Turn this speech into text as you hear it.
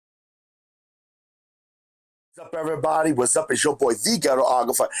What's up, everybody? What's up? It's your boy, the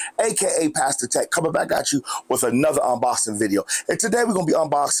Ghetographer, aka Pastor Tech, coming back at you with another unboxing video. And today we're going to be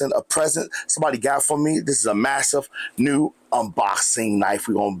unboxing a present somebody got for me. This is a massive new unboxing knife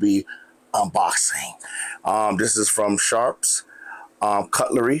we're going to be unboxing. This is from Sharp's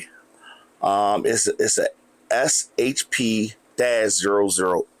Cutlery. It's a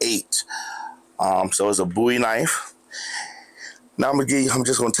SHP-008. So it's a Bowie knife. Now I'm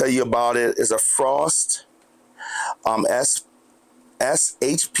just going to tell you about it. It's a Frost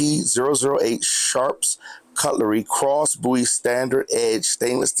SHP-008 Sharp's Cutlery Cross Bowie Standard Edge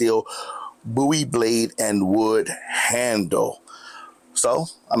Stainless Steel Bowie Blade and Wood Handle. So,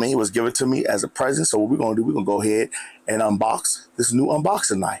 it was given to me as a present. So what we're going to do, we're going to go ahead and unbox this new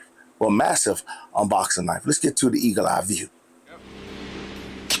unboxing knife. Well, massive unboxing knife. Let's get to the eagle eye view.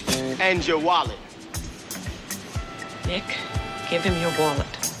 And your wallet. Nick, give him your wallet.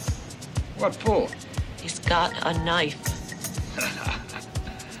 What for? He's got a knife.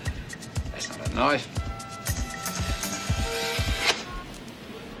 That's not a knife.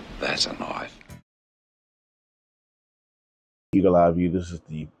 That's a knife. Eagle eye view. This is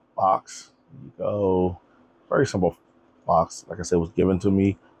the box. There you go. Very simple box. Like I said, it was given to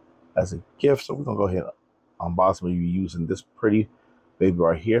me as a gift. So we're going to go ahead and unbox it. We'll be using this pretty baby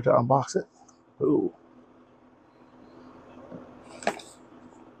right here to unbox it. Ooh.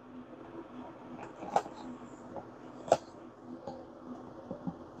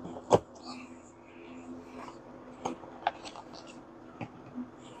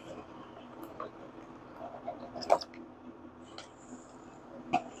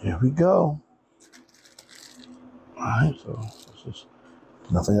 Here we go. All right, so there's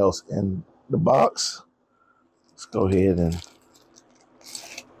nothing else in the box. Let's go ahead and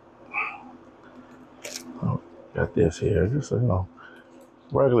got this here, just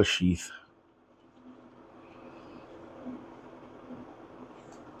regular sheath.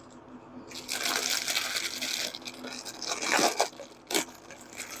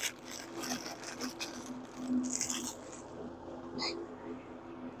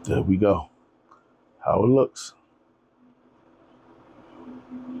 There we go. How it looks.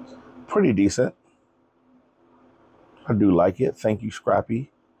 Pretty decent. I do like it. Thank you,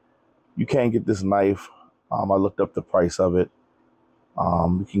 Scrappy. You can get this knife. I looked up the price of it.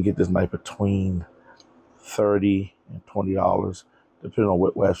 You can get this knife between $30 and $20, depending on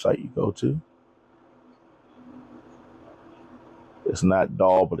what website you go to. It's not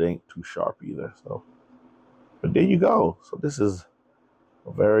dull, but it ain't too sharp either. So, but there you go. So this is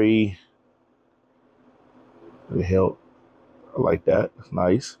a very hilt. I like that. It's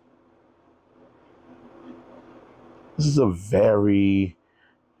nice. This is a very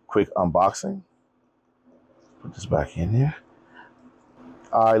quick unboxing. Put this back in here.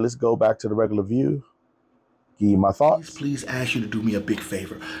 All right, let's go back to the regular view. Give you my thoughts. Please ask you to do me a big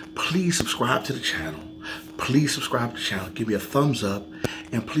favor. Please subscribe to the channel. Please subscribe to the channel. Give me a thumbs up.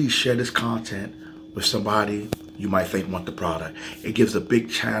 And please share this content with somebody you might think want the product. It gives a big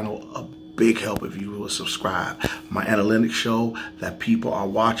channel a big help if you will subscribe. My analytics show that people are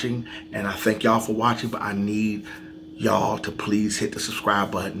watching, and I thank y'all for watching, but I need y'all to please hit the subscribe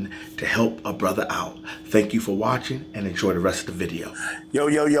button to help a brother out. Thank you for watching and enjoy the rest of the video. Yo,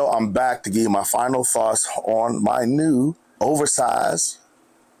 I'm back to give you my final thoughts on my new oversized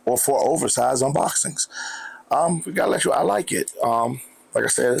unboxings. We gotta let you, I like it. Like I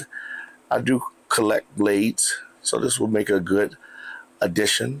said, I do collect blades, so this will make a good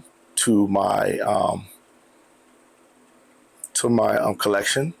addition to my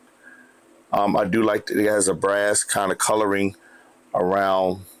collection. I do like that it has a brass kind of coloring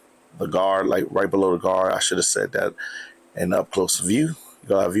around the guard, like right below the guard. I should have said that in up close view.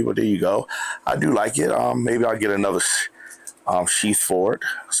 But there you go. I do like it. Maybe I'll get another sheath for it.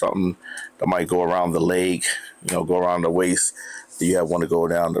 Something that might go around the leg, go around the waist. You have one to go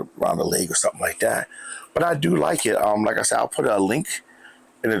down around the leg or something like that. But I do like it. Like I said, I'll put a link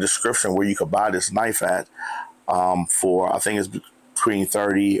in the description where you could buy this knife at for, I think it's between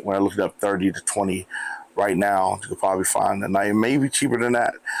 30, when I looked it up, 30 to 20 right now. You could probably find a knife, maybe cheaper than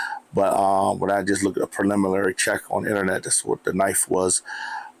that. But when I just looked at a preliminary check on the internet, that's what the knife was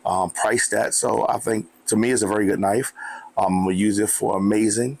priced at. So I think, to me, it's a very good knife. I'm going to use it for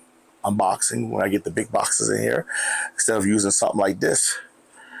amazing unboxing when I get the big boxes in here, instead of using something like this,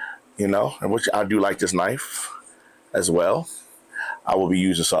 and which I do like this knife as well. I will be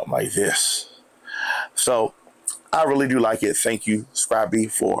using something like this. So I really do like it. Thank you, Scrappy,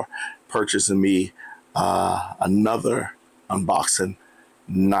 for purchasing me another unboxing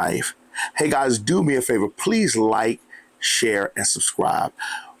knife. Hey guys, do me a favor. Please like, share, and subscribe.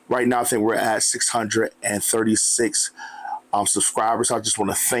 Right now, I think we're at 636 subscribers. I just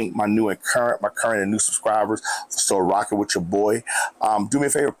want to thank my current and new subscribers for still rocking with your boy. Do me a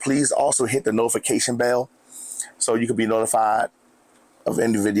favor, please also hit the notification bell so you can be notified of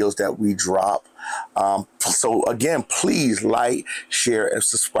any videos that we drop. So again, please like, share, and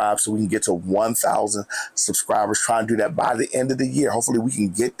subscribe so we can get to 1,000 subscribers. Try and do that by the end of the year. Hopefully we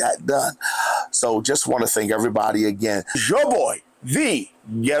can get that done. So just want to thank everybody again. It's your boy, the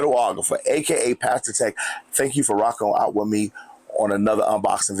Ghetographer, aka Pastor Tech. Thank you for rocking out with me on another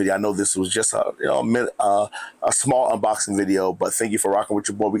unboxing video. I know this was just a small unboxing video, but thank you for rocking with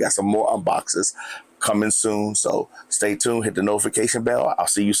your boy. We got some more unboxes coming soon, so stay tuned. Hit the notification bell. I'll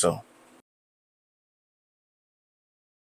see you soon.